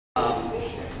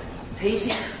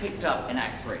Pacing picked up in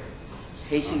Act 3.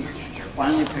 Pacing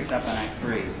finally picked up in Act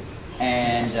 3.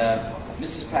 And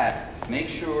Mrs. Pat, make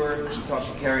sure you talk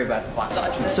to Carrie about the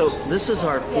box. So this is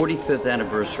our 45th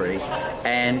anniversary,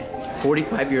 and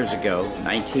 45 years ago,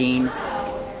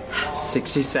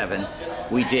 1967,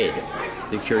 we did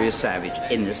The Curious Savage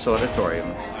in this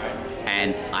auditorium,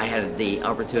 and I had the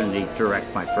opportunity to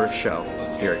direct my first show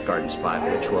here at Garden Spot,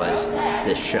 which was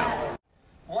this show.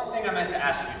 One thing I meant to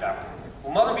ask you about, will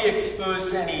Mother be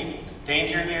exposed to any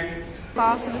danger here?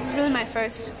 So this is really my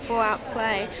first full-out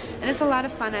play, and it's a lot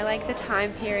of fun. I like the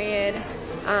time period.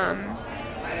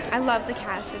 I love the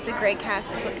cast. It's a great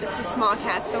cast. It's a small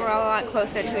cast, so we're all a lot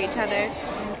closer to each other.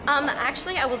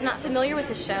 Actually, I was not familiar with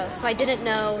the show, so I didn't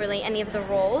know really any of the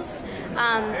roles.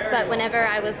 But whenever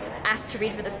I was asked to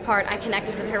read for this part, I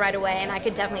connected with her right away, and I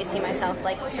could definitely see myself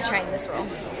portraying this role.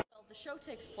 The show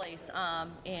takes place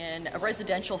in a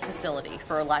residential facility,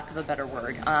 for lack of a better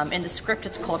word. In the script,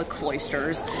 it's called a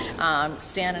cloisters.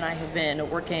 Stan and I have been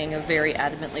working very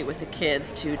adamantly with the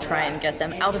kids to try and get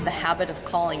them out of the habit of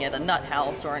calling it a nut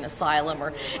house or an asylum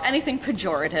or anything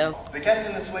pejorative. The guests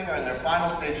in the swing are in their final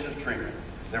stages of treatment.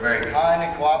 They're very kind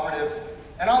and cooperative,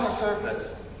 and on the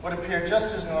surface would appear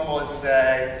just as normal as,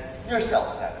 say,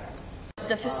 yourself, Senator.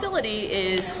 The facility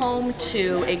is home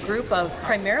to a group of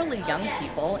primarily young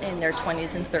people in their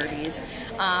 20s and 30s,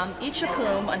 each of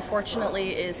whom,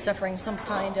 unfortunately, is suffering some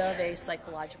kind of a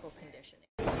psychological condition.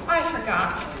 I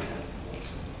forgot.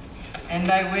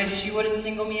 And I wish you wouldn't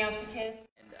single me out to kiss.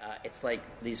 And, it's like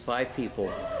these 5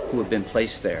 people who have been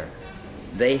placed there,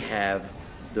 they have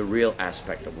the real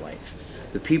aspect of life.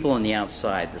 The people on the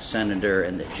outside, the senator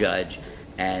and the judge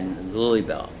and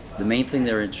Lilybelle, the main thing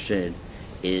they're interested in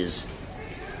is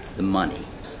the money.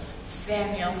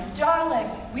 Samuel, darling,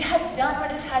 we have done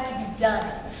what has had to be done.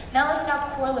 Now let's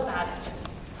not quarrel about it.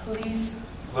 Please?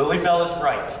 Lilybelle is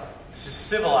right. This is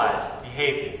civilized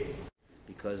behavior.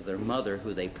 Because their mother,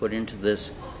 who they put into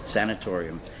this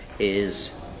sanatorium,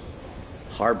 is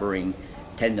harboring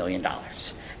 $10 million.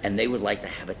 And they would like to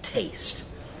have a taste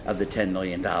of the $10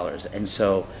 million. And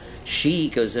so she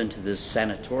goes into this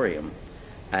sanatorium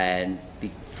and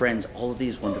befriends all of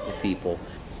these wonderful people.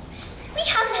 We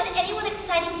haven't had anyone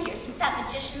exciting here since that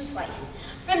magician's wife.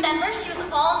 Remember, she was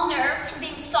all nerves from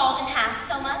being sawed in half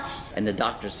so much? And the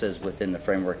doctor says within the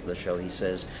framework of the show, he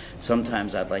says,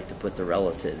 sometimes I'd like to put the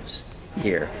relatives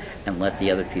here and let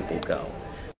the other people go.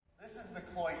 This is the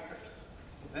cloisters.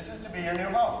 This is to be your new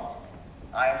home.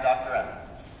 I am Dr. Emmett.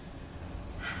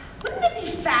 Wouldn't it be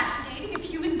fascinating if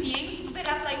human beings lit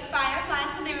up like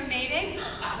fireflies when they were mating?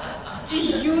 Do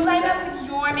you light up when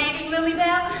you're mating,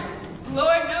 Lilybelle?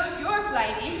 Lord knows you're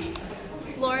flighty.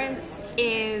 Florence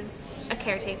is a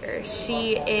caretaker.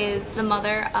 She is the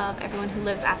mother of everyone who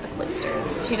lives at the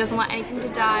cloisters. She doesn't want anything to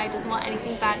die, doesn't want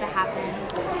anything bad to happen.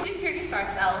 Introduce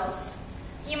ourselves.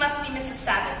 You must be Mrs.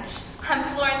 Savage. I'm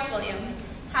Florence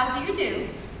Williams. How do you do?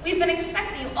 We've been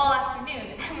expecting you all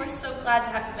afternoon, and we're so glad to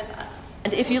have you with us.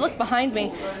 And if you look behind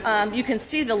me, you can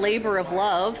see the labor of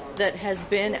love that has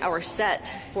been our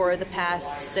set for the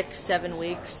past 6-7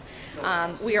 weeks.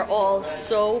 We are all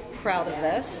so proud of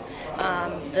this.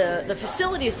 The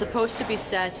facility is supposed to be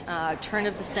set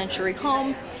turn-of-the-century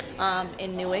home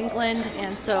in New England,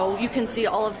 and so you can see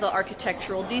all of the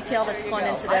architectural detail that's gone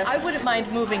into this. I wouldn't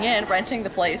mind moving in, renting the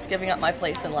place, giving up my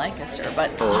place in Lancaster, but...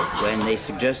 When they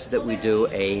suggested that we do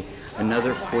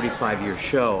another 45-year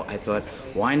show, I thought,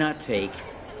 why not take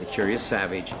The Curious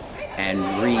Savage and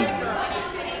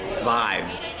revive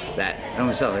that? I don't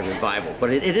want to sound like a revival, but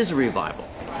it is a revival.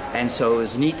 And so it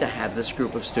was neat to have this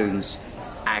group of students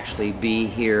actually be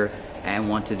here and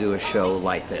want to do a show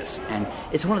like this. And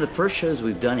it's one of the first shows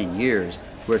we've done in years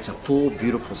where it's a full,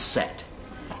 beautiful set.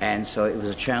 And so it was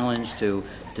a challenge to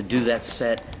do that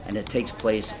set, and it takes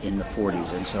place in the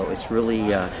 40s. And so it's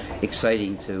really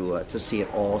exciting to see it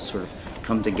all sort of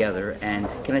come together. And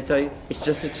can I tell you, it's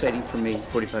just exciting for me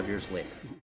 45 years later.